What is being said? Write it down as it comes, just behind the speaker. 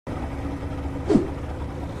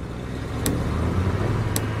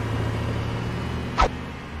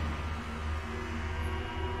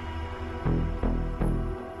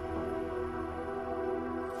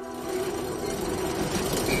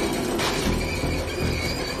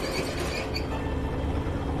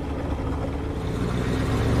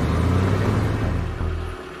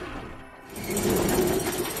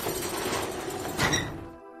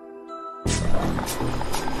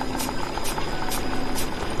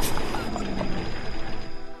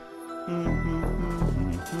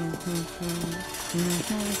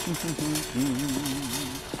Caught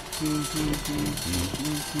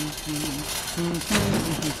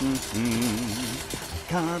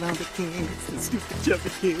all the kids, the stupid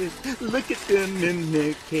chubby kids. Look at them in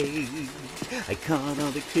their cage. I caught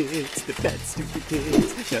all the kids, the fat stupid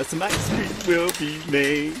kids. Now some ice cream will be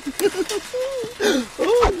made.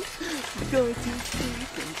 Oh, we're going to sleep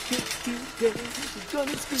and kids today. We're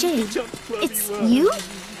gonna scream and jump clubby it's you?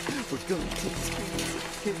 We're going to scream and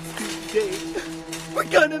kids today. We're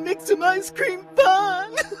gonna make some ice cream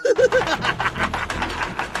fun.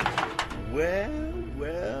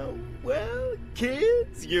 Well,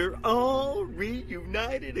 kids, you're all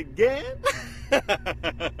reunited again?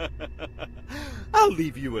 I'll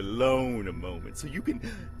leave you alone a moment so you can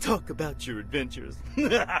talk about your adventures.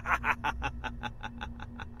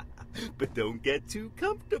 But don't get too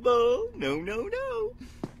comfortable. No.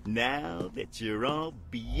 Now that you're all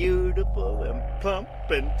beautiful and plump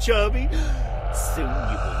and chubby, soon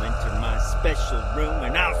you will enter my special room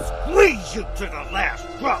and I'll squeeze you to the last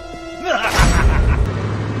drop.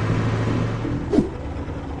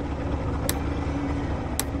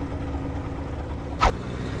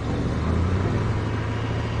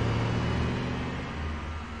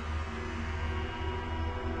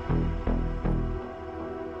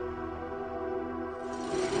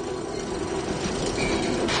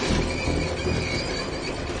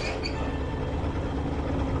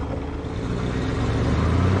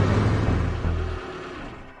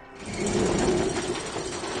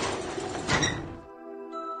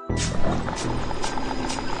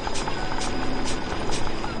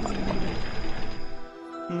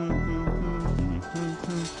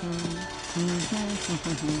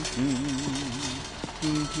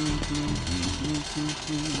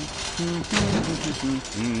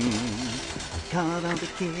 Caught all the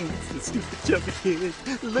kids, the stupid chubby kids.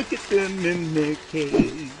 Look at them in their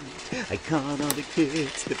cage. I caught all the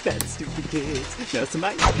kids, the fat stupid kids. Now some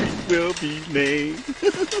ice cream will be made.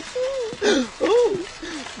 Oh,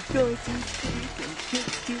 we're going to sleep and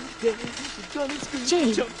kids today. We're gonna scream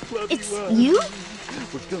and jump clubby it's you?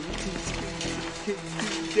 We're going to scream and kids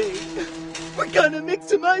today. We're gonna make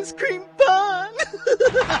some ice cream fun.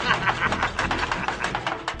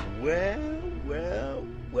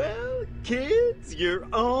 Well, kids, you're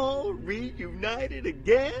all reunited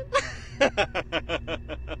again?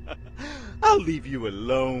 I'll leave you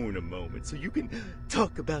alone a moment so you can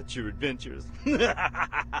talk about your adventures.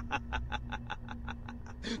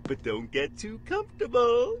 But don't get too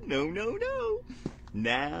comfortable. No.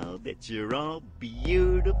 Now that you're all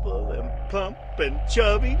beautiful and plump and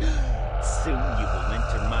chubby, soon you will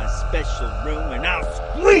enter my special room and I'll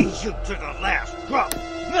squeeze you to the last drop.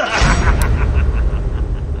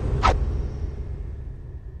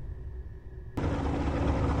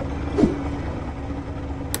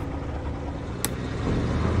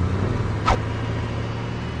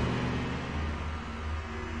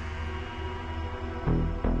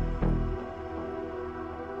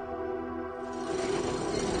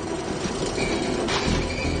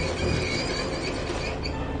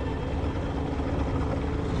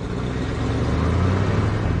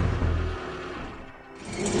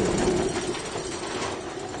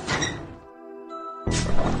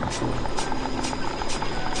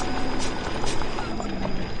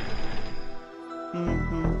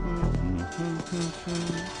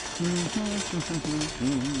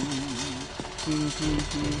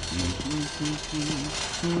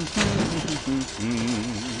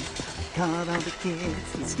 Caught all the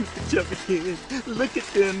kids, the stupid chubby kids. Look at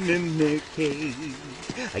them in their cage.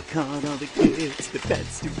 I caught all the kids, the fat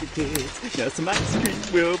stupid kids. Now some ice cream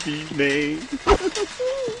will be made.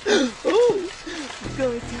 Oh, we're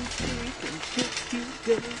going to sleep and kids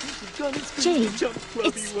today. We're gonna scream and jump clubby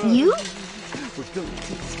it's you? We're going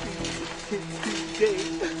to scream and kids today.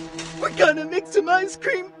 We're gonna make some ice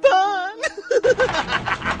cream fun.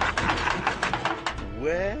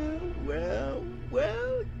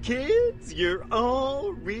 Well, kids, you're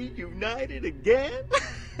all reunited again?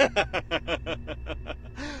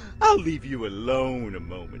 I'll leave you alone a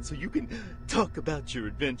moment so you can talk about your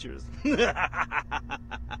adventures.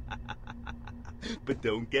 But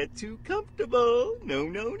don't get too comfortable. No.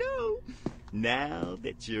 Now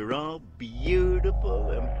that you're all beautiful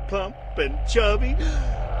and plump and chubby,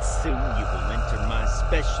 soon you will enter my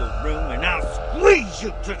special room and I'll squeeze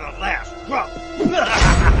you to the last drop.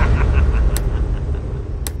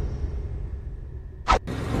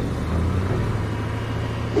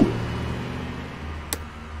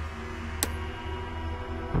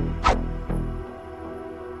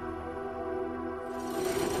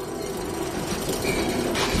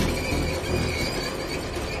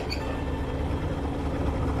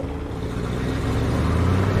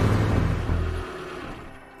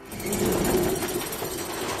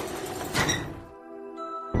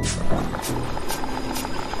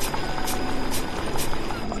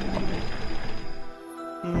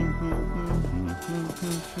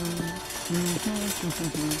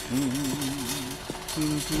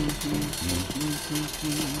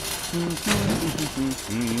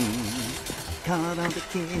 Caught all the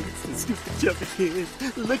kids, the stupid chubby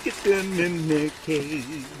kids. Look at them in their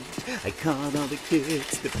cage. I caught all the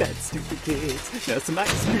kids, the fat stupid kids. Now some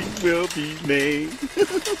ice cream will be made.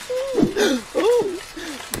 Oh,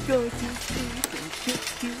 we're going to sleep and kick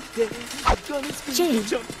today. We're gonna scream and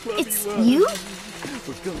jump clubby it's one. you?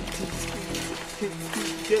 We're going to scream and kick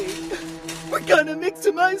today. We're gonna make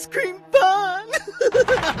some ice cream fun.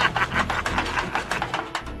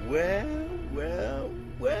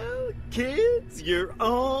 Well, kids, you're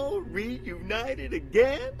all reunited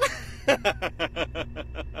again?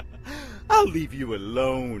 I'll leave you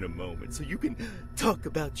alone a moment so you can talk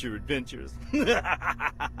about your adventures.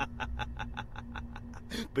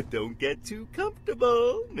 But don't get too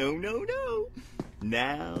comfortable. No.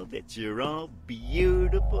 Now that you're all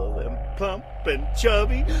beautiful and plump and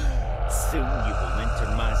chubby, soon you will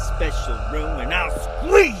enter my special room and I'll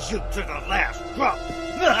squeeze you to the last drop.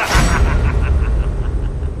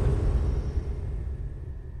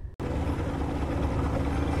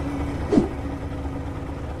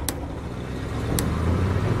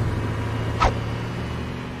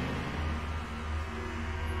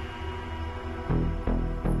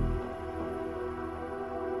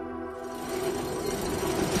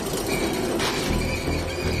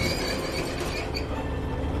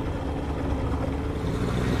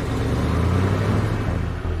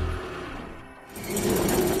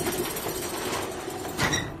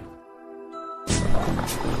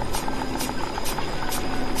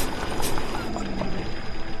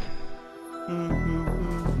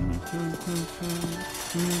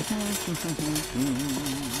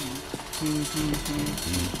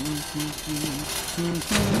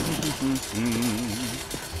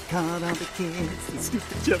 Caught all the kids, the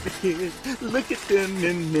stupid chubby kids. Look at them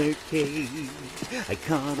in their cage. I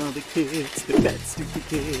caught all the kids, the fat stupid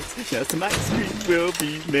kids. Now some ice cream will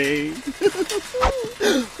be made.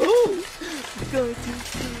 Oh, we're going to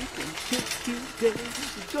sleep and kick today.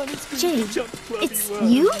 We're gonna scream and jump clubby it's one.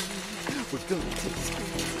 you? We're going to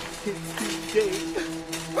scream and kick today.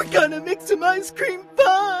 We're gonna make some ice cream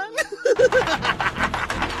fun.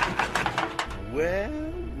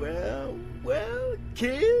 Well,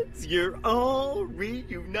 kids, you're all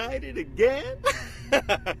reunited again?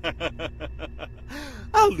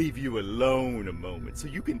 I'll leave you alone a moment so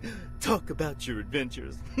you can talk about your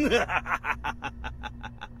adventures.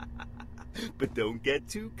 But don't get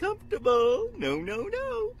too comfortable. No.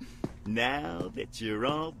 Now that you're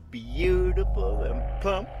all beautiful and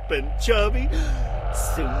plump and chubby,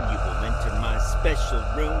 soon you will enter my special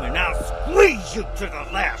room and I'll squeeze you to the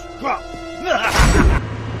last drop.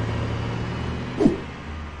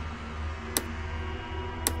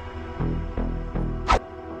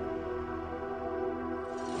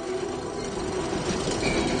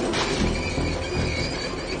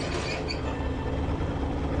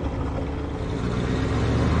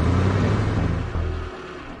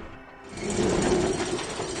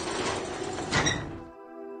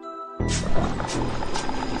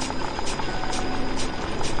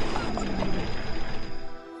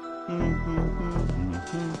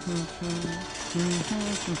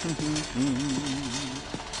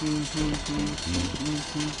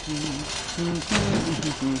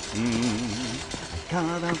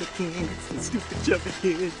 Caught all the kids, the stupid chubby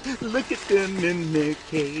kids. Look at them in their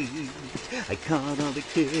cage. I caught all the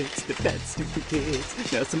kids, the fat stupid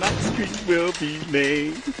kids. Now some ice cream will be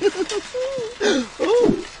made.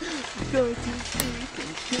 Oh, we're going to sleep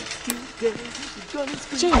and kick today. We're gonna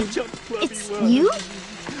scream and jump clubby it's one. you?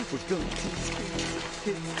 We're going to scream and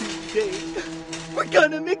kick today. We're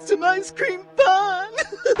gonna make some ice cream fun.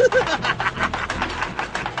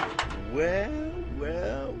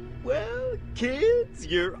 Well, kids,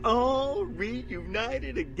 you're all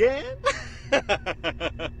reunited again?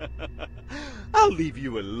 I'll leave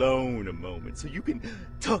you alone a moment so you can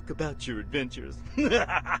talk about your adventures.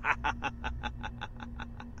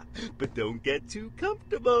 But don't get too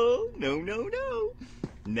comfortable. No.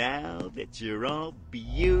 Now that you're all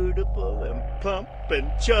beautiful and plump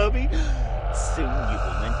and chubby, soon you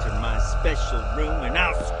will enter my special room and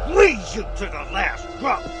I'll squeeze you to the last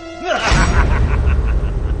drop.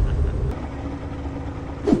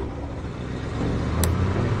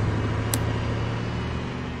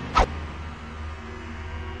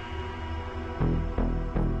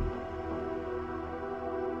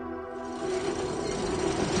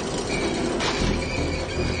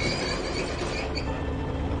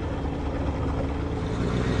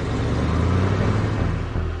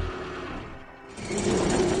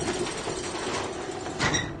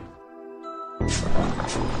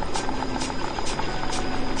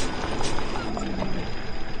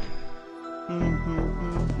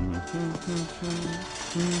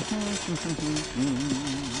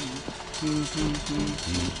 Caught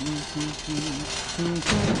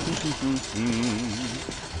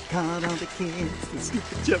all the kids, the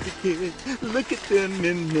stupid chubby kids. Look at them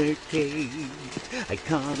in their cage. I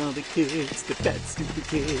caught all the kids, the fat stupid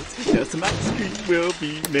kids. Now some ice cream will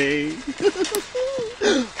be made.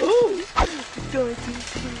 Oh, we're going to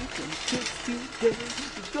squeeze some kids today.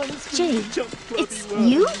 We're gonna squeeze Jane, the chubby clubby it's one.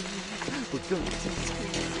 you? We're going to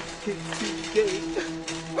squeeze some kids today.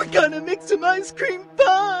 We're gonna make some ice cream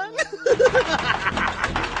fun.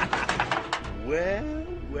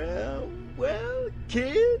 Well,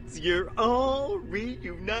 kids, you're all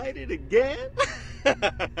reunited again.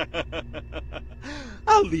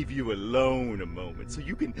 I'll leave you alone a moment so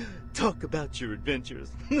you can talk about your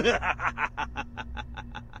adventures.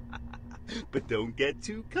 But don't get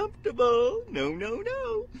too comfortable. No.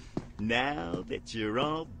 Now that you're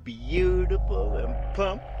all beautiful and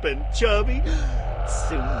plump and chubby,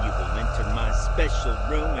 soon you will enter my special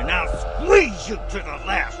room and I'll squeeze you to the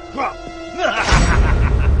last drop.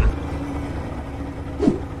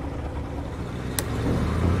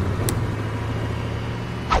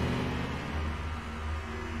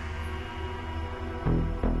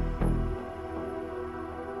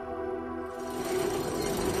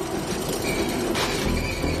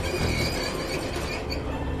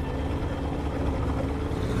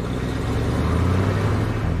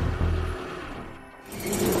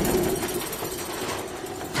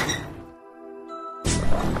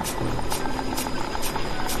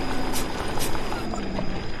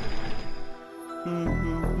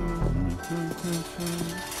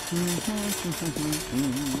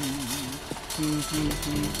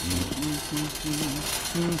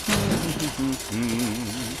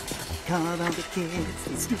 Caught all the kids,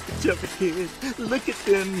 the stupid chubby kids. Look at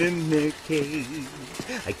them in their cage.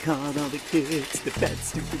 I caught all the kids, the fat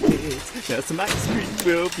stupid kids. Now some ice cream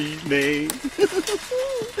will be made.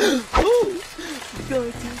 Oh, we're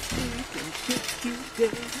going to squeeze some kids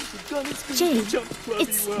today. We're gonna squeeze Jane, the chubby clubby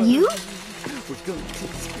it's one. you? We're going to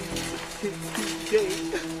squeeze some kids today.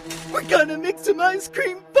 We're gonna make some ice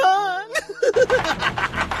cream fun.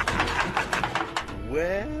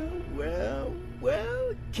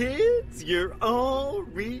 Well, kids, you're all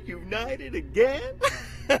reunited again.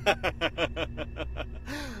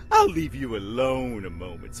 I'll leave you alone a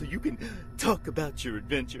moment so you can talk about your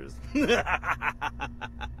adventures.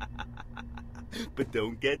 But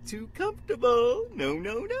don't get too comfortable. No.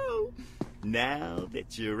 Now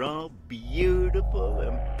that you're all beautiful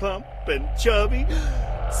and plump and chubby,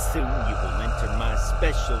 soon you will enter my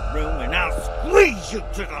special room and I'll squeeze you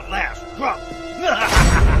to the last drop.